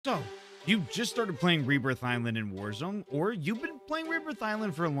So, you just started playing Rebirth Island in Warzone, or you've been playing Rebirth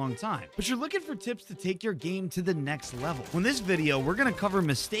Island for a long time, but you're looking for tips to take your game to the next level. In this video, we're going to cover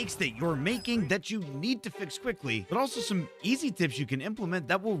mistakes that you're making that you need to fix quickly, but also some easy tips you can implement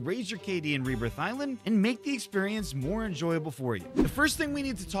that will raise your KD in Rebirth Island and make the experience more enjoyable for you. The first thing we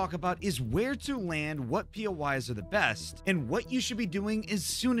need to talk about is where to land, what POIs are the best, and what you should be doing as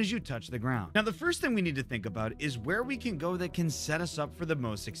soon as you touch the ground. Now, the first thing we need to think about is where we can go that can set us up for the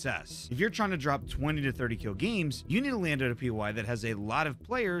most success. If you're trying to drop 20 to 30 kill games, you need to land at a POI that has a lot of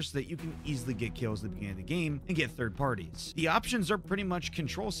players so that you can easily get kills at the beginning of the game and get third parties. The options are pretty much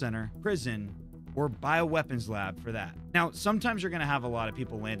control center, prison, or bioweapons lab for that. Now, sometimes you're going to have a lot of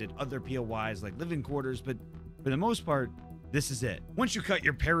people land at other POIs like living quarters, but for the most part, this is it. Once you cut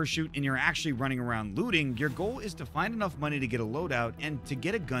your parachute and you're actually running around looting, your goal is to find enough money to get a loadout and to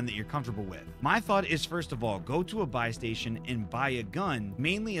get a gun that you're comfortable with. My thought is, first of all, go to a buy station and buy a gun,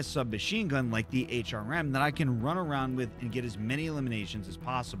 mainly a submachine gun like the HRM that I can run around with and get as many eliminations as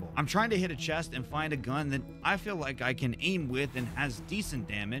possible. I'm trying to hit a chest and find a gun that I feel like I can aim with and has decent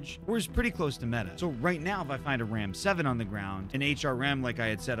damage or is pretty close to meta. So right now, if I find a Ram 7 on the ground, an HRM like I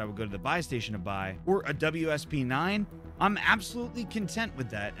had said I would go to the buy station to buy, or a WSP 9, I'm absolutely content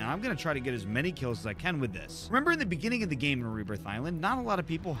with that, and I'm going to try to get as many kills as I can with this. Remember, in the beginning of the game in Rebirth Island, not a lot of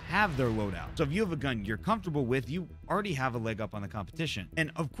people have their loadout. So if you have a gun you're comfortable with, you already have a leg up on the competition.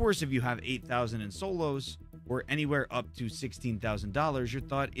 And of course, if you have 8,000 in solos or anywhere up to $16,000, your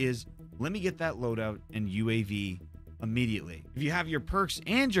thought is, let me get that loadout and UAV immediately. If you have your perks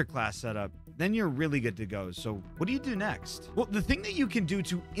and your class set up, then you're really good to go. So what do you do next? Well, the thing that you can do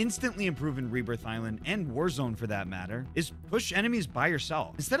to instantly improve in Rebirth Island and Warzone for that matter is push enemies by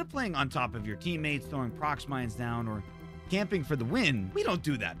yourself. Instead of playing on top of your teammates, throwing prox mines down, or camping for the win, we don't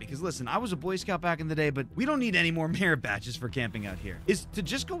do that because listen, I was a Boy Scout back in the day, but we don't need any more merit badges for camping out here. Is to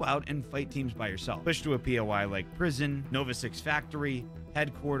just go out and fight teams by yourself. Push to a POI like prison, Nova 6 factory,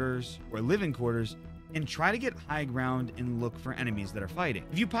 headquarters, or living quarters, and try to get high ground and look for enemies that are fighting.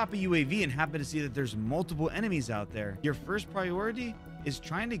 If you pop a UAV and happen to see that there's multiple enemies out there, your first priority is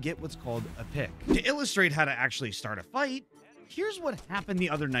trying to get what's called a pick. To illustrate how to actually start a fight, here's what happened the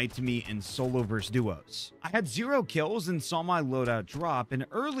other night to me in solo versus duos. I had 0 kills and saw my loadout drop, and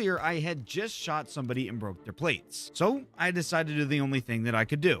earlier I had just shot somebody and broke their plates. So I decided to do the only thing that I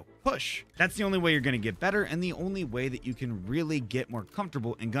could do. Push. That's the only way you're going to get better and the only way that you can really get more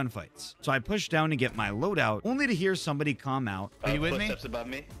comfortable in gunfights. So I pushed down to get my loadout, only to hear somebody come out. Are you with me? Footsteps above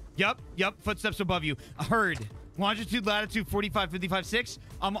me? Yep, footsteps above you. Heard. Longitude, latitude, 45, 55, 6.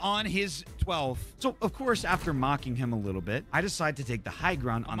 I'm on his 12. So, of course, after mocking him a little bit, I decide to take the high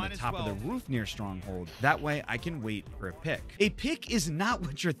ground on the top of the roof near Stronghold. That way, I can wait for a pick. A pick is not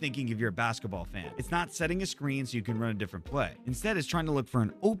what you're thinking if you're a basketball fan. It's not setting a screen so you can run a different play. Instead, it's trying to look for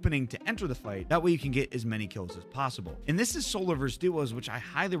an opening to enter the fight. That way, you can get as many kills as possible. And this is solo versus duos, which I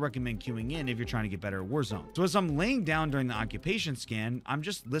highly recommend queuing in if you're trying to get better at Warzone. So, as I'm laying down during the occupation scan, I'm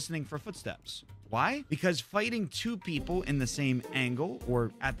just listening for footsteps. Why? Because fighting 2 people in the same angle or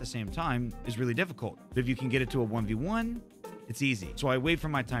at the same time is really difficult. But if you can get it to a 1v1, it's easy. So I wait for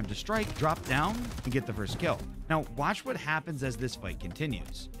my time to strike, drop down, and get the first kill. Now, watch what happens as this fight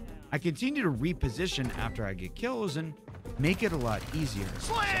continues. I continue to reposition after I get kills and make it a lot easier.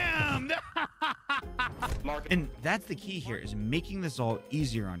 Slammed! And that's the key here, is making this all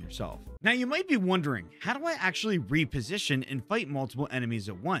easier on yourself. Now, you might be wondering, how do I actually reposition and fight multiple enemies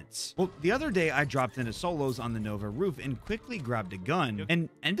at once? Well, the other day I dropped into solos on the Nova roof and quickly grabbed a gun and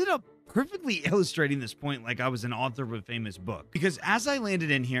ended up perfectly illustrating this point like I was an author of a famous book. Because as I landed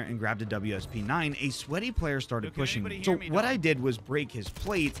in here and grabbed a WSP-9, a sweaty player started pushing me. So what I did was break his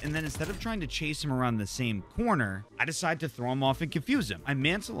plates, and then instead of trying to chase him around the same corner, I decided to throw him off and confuse him. I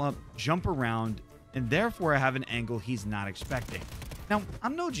mantle up, jump around, and therefore I have an angle he's not expecting. Now,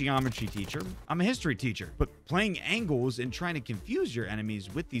 I'm no geometry teacher, I'm a history teacher, but playing angles and trying to confuse your enemies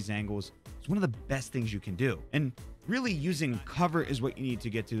with these angles is one of the best things you can do. And really using cover is what you need to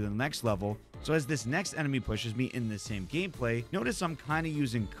get to the next level. So as this next enemy pushes me in the same gameplay, notice I'm kind of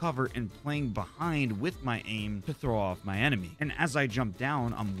using cover and playing behind with my aim to throw off my enemy. And as I jump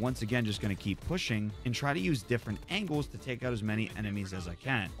down, I'm once again just going to keep pushing and try to use different angles to take out as many enemies as I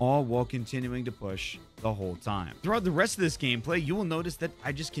can, all while continuing to push the whole time. Throughout the rest of this gameplay, you will notice that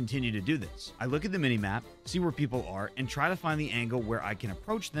I just continue to do this. I look at the minimap, see where people are, and try to find the angle where I can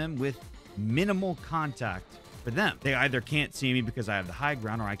approach them with minimal contact for them. They either can't see me because I have the high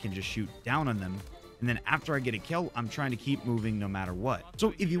ground, or I can just shoot down on them. And then after I get a kill, I'm trying to keep moving no matter what.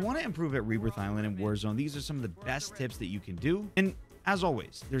 So if you want to improve at Rebirth Island and Warzone, these are some of the best tips that you can do. And as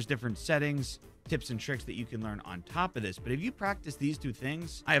always, there's different settings, tips and tricks that you can learn on top of this. But if you practice these two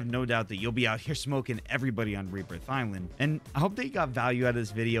things, I have no doubt that you'll be out here smoking everybody on Rebirth Island. And I hope that you got value out of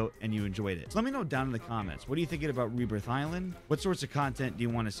this video and you enjoyed it. So let me know down in the comments, what are you thinking about Rebirth Island? What sorts of content do you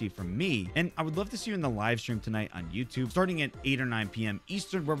want to see from me? And I would love to see you in the live stream tonight on YouTube, starting at 8 or 9 p.m.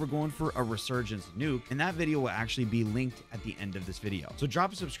 Eastern, where we're going for a Resurgence nuke. And that video will actually be linked at the end of this video. So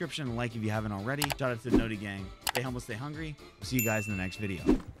drop a subscription and a like if you haven't already. Shout out to the Noti Gang. Stay humble, stay hungry. We'll see you guys in the next video.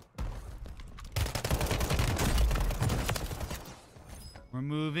 We're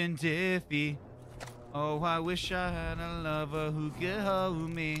moving diffy. Oh, I wish I had a lover who could hold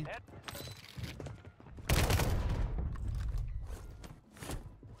me.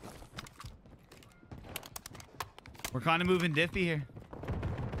 We're kind of moving diffy here.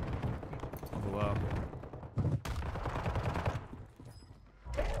 Oh, below.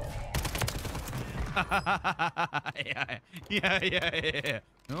 Yeah.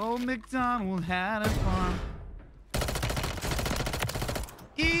 Old MacDonald had a farm.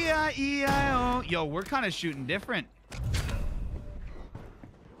 E-I-E-I-O. Yo, we're kind of shooting different.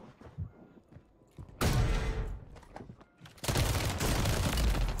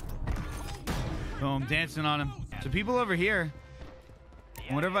 Boom, dancing on him. So people over here.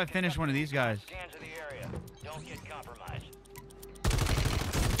 I wonder if I finish one of these guys.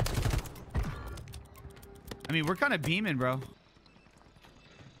 I mean, we're kind of beaming, bro.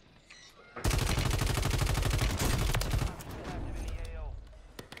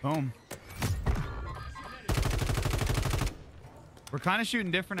 Boom. We're kind of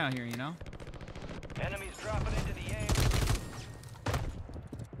shooting different out here, you know? Enemies dropping into the air.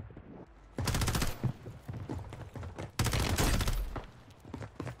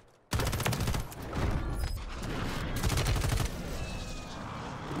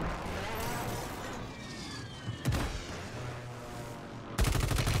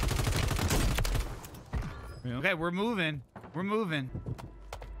 Okay, we're moving. We're moving.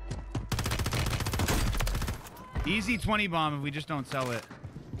 Easy 20 bomb if we just don't sell it.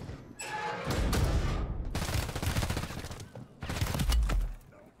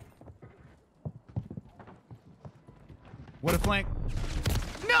 What a flank.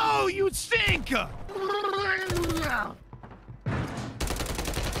 No, you stink! Come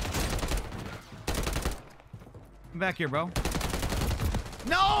back here, bro.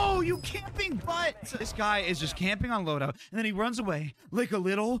 No, you camping butt! This guy is just camping on loadout, and then he runs away like a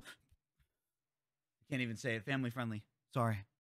little... Can't even say it. Family friendly. Sorry.